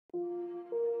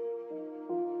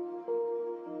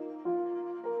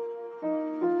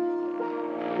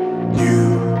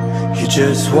You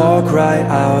just walk right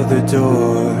out the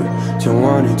door. Don't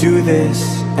wanna do this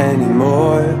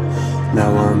anymore.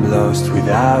 Now I'm lost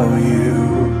without you.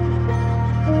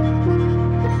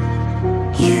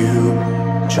 You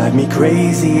drive me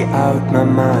crazy out my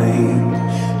mind.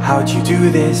 How'd you do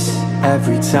this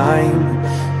every time?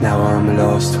 Now I'm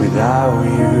lost without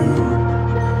you.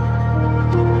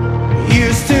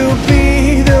 Used to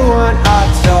be the one I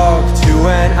talk to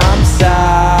when I'm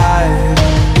sad.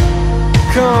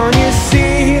 Can't you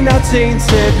see now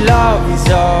tainted love is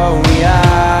all we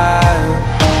have?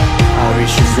 Our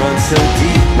issues run so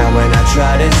deep, now when I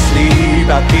try to sleep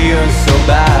I feel so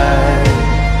bad.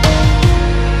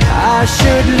 I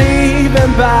should leave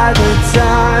and by the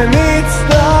time it's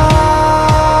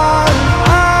done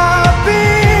I'll be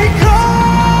gone.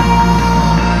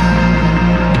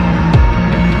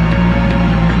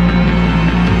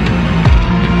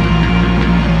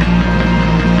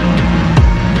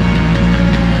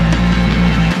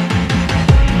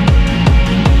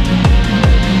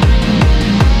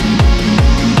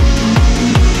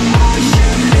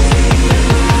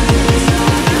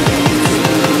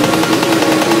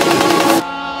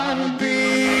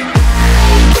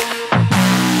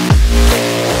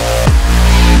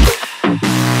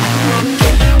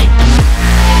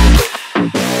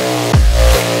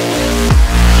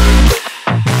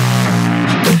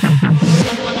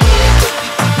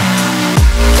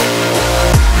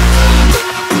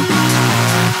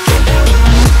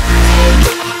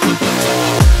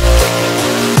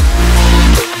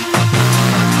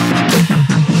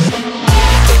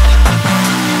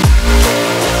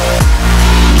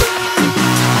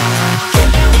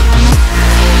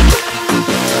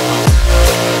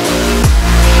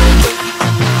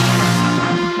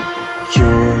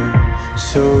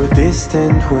 So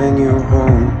distant when you're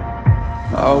home,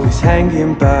 always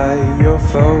hanging by your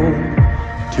phone.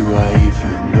 Do I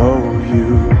even know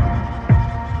you?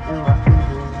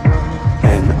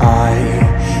 And I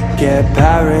get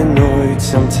paranoid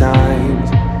sometimes,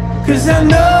 'cause I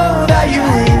know that you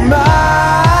ain't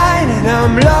mine, and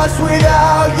I'm lost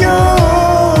without you.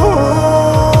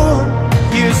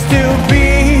 Used to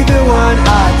be the one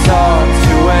I talk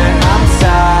to when I'm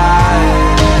sad.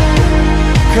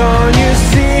 Can't you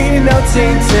see now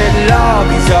tainted love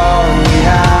is all we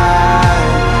have?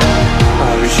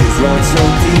 Our issues run so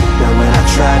deep, now when I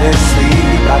try to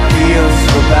sleep I feel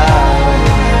so bad.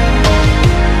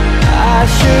 I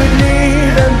should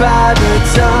leave and by the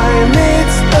time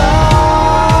it's